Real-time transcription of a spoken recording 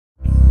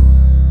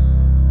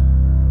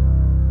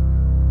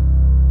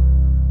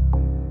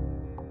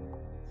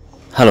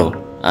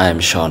Hello, I am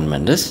Schon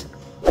Mendes.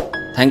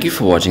 Thank you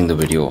for watching the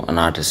video on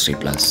Artistry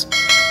Plus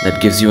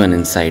that gives you an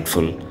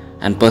insightful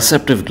and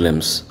perceptive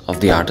glimpse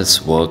of the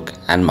artist's work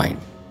and mind.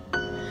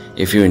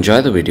 If you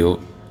enjoy the video,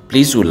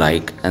 please do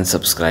like and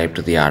subscribe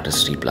to the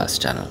Artistry Plus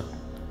channel.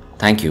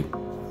 Thank you.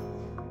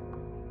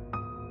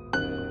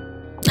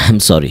 I'm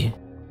sorry,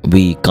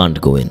 we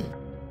can't go in.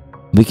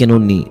 We can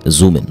only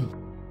zoom in.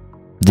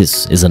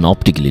 This is an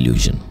optical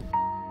illusion,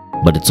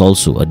 but it's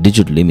also a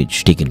digital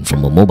image taken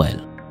from a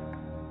mobile.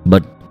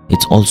 But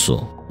it's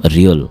also a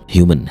real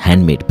human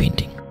handmade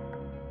painting.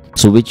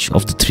 So which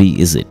of the three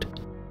is it?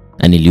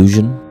 An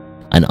illusion,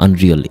 an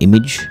unreal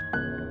image,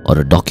 or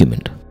a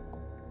document?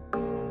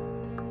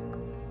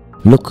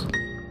 Look,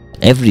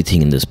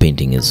 everything in this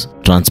painting is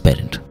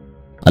transparent.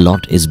 A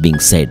lot is being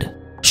said,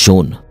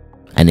 shown,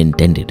 and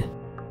intended.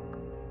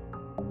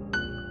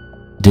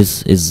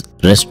 This is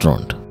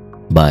Restaurant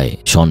by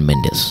Schon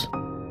Mendes.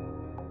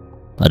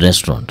 A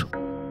restaurant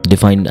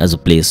defined as a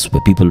place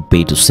where people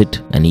pay to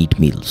sit and eat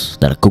meals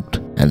that are cooked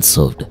and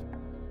served.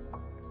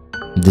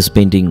 This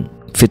painting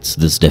fits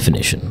this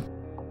definition,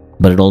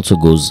 but it also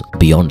goes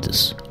beyond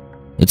this.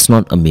 It's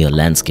not a mere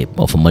landscape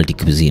of a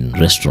multi-cuisine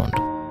restaurant.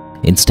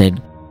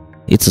 Instead,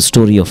 it's a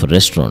story of a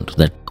restaurant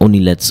that only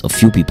lets a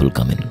few people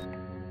come in,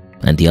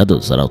 and the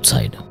others are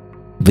outside,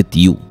 with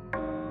you,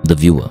 the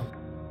viewer.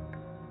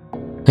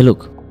 Hey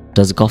look,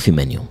 there's a coffee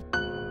menu.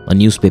 A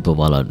newspaper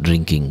wala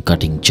drinking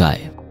cutting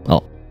chai.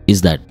 Oh,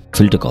 is that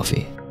filter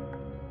coffee?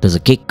 There's a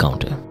cake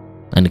counter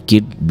and a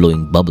kid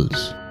blowing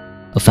bubbles.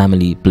 A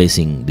family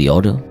placing the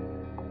order.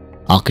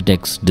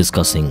 Architects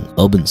discussing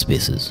urban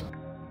spaces.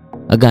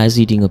 A guy is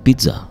eating a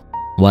pizza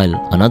while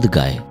another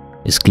guy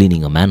is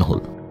cleaning a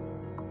manhole.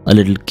 A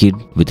little kid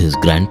with his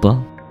grandpa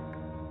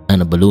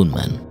and a balloon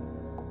man.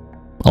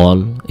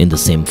 All in the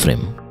same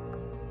frame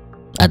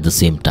at the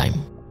same time.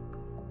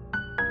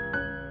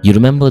 You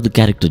remember the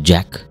character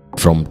Jack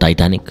from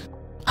Titanic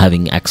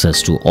having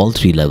access to all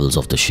three levels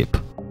of the ship?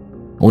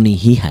 Only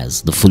he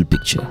has the full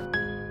picture.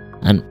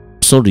 And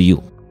so do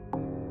you.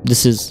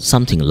 This is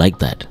something like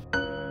that.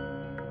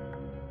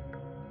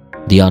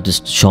 The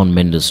artist Schon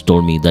Mendes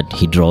told me that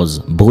he draws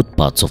both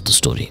parts of the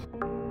story.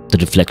 The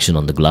reflection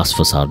on the glass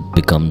facade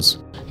becomes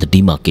the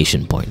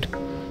demarcation point,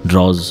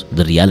 draws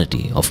the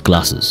reality of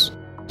classes,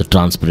 the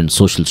transparent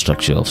social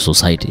structure of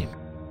society.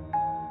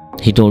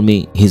 He told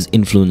me he's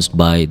influenced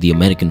by the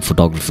American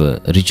photographer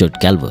Richard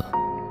Calver.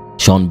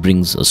 Schon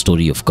brings a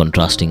story of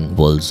contrasting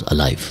worlds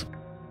alive,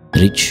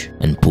 rich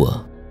and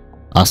poor,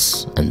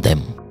 us and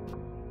them.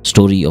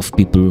 Story of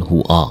people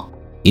who are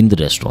in the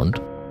restaurant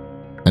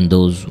and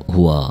those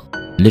who are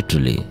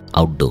literally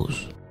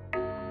outdoors.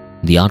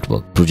 The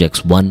artwork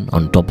projects one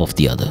on top of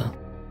the other,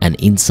 an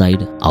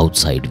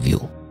inside-outside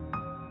view.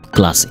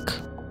 Classic.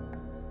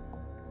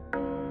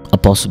 A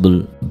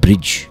possible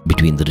bridge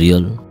between the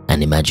real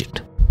and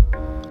imagined.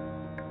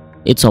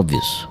 It's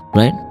obvious,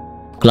 right?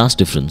 Class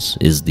difference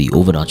is the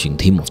overarching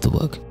theme of the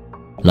work.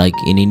 Like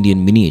in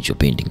Indian miniature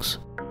paintings,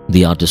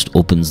 the artist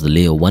opens the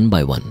layer one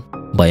by one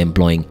by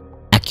employing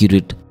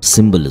accurate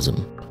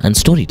symbolism and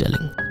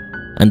storytelling.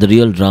 And the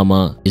real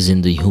drama is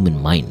in the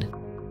human mind.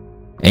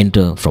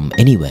 Enter from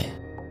anywhere,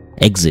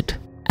 exit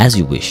as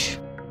you wish.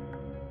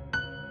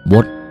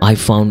 What I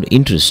found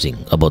interesting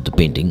about the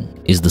painting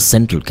is the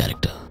central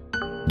character,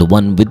 the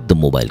one with the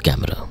mobile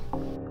camera.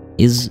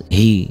 Is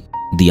he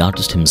the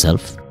artist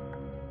himself?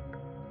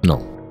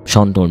 No.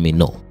 Schon told me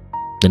no.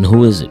 Then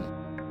who is it?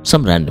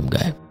 Some random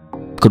guy.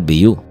 Could be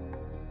you.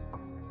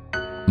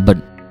 But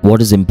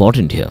what is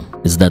important here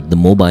is that the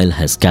mobile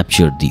has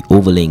captured the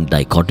overlaying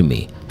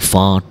dichotomy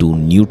far too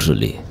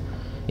neutrally.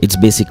 It's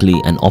basically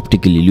an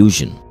optical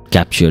illusion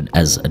captured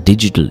as a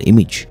digital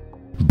image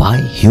by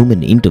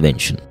human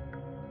intervention.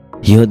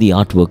 Here the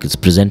artwork is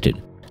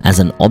presented as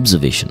an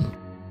observation.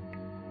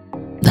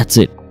 That's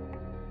it.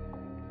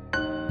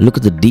 Look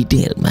at the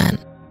detail, man.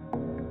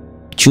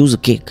 Choose a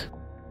cake.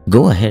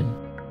 Go ahead.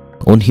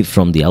 Only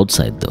from the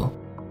outside though.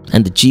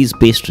 And the cheese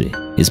pastry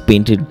is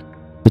painted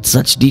with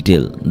such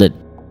detail that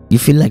you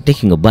feel like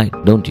taking a bite,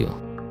 don't you?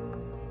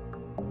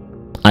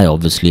 I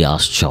obviously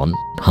asked Schon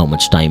how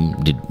much time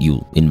did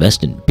you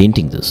invest in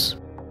painting this.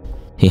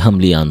 He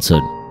humbly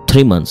answered,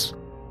 3 months,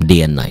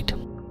 day and night.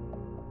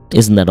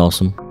 Isn't that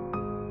awesome?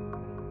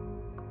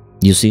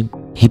 You see,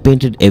 he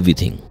painted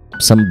everything.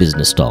 Some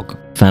business talk,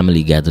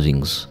 family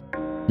gatherings,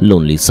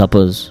 lonely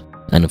suppers,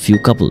 and a few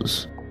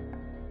couples.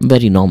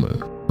 Very normal,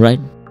 right?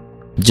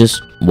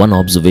 Just one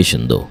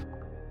observation though,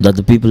 that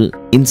the people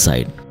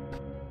inside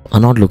are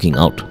not looking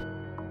out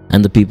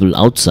and the people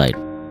outside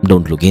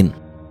don't look in.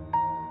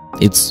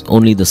 It's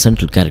only the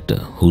central character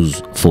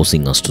who's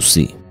forcing us to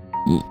see,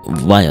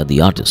 via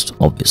the artist,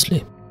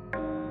 obviously.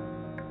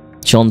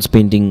 Schon's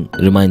painting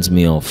reminds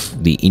me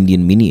of the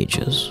Indian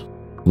miniatures,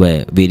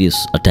 where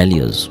various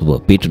ateliers were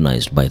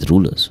patronized by the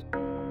rulers.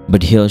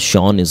 But here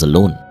Schon is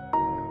alone,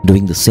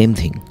 doing the same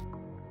thing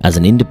as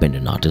an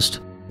independent artist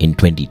in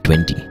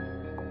 2020.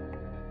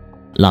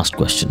 Last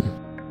question.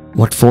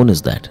 What phone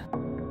is that?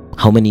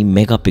 How many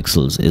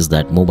megapixels is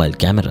that mobile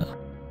camera?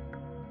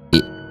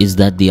 Is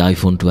that the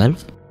iPhone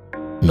 12?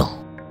 No.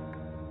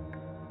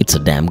 It's a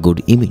damn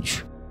good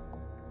image.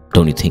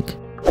 Don't you think?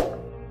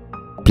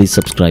 Please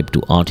subscribe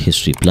to Art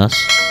History Plus.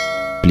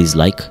 Please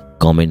like,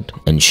 comment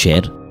and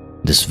share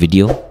this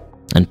video.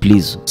 And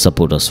please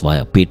support us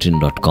via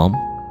patreon.com.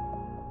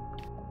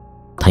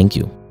 Thank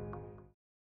you.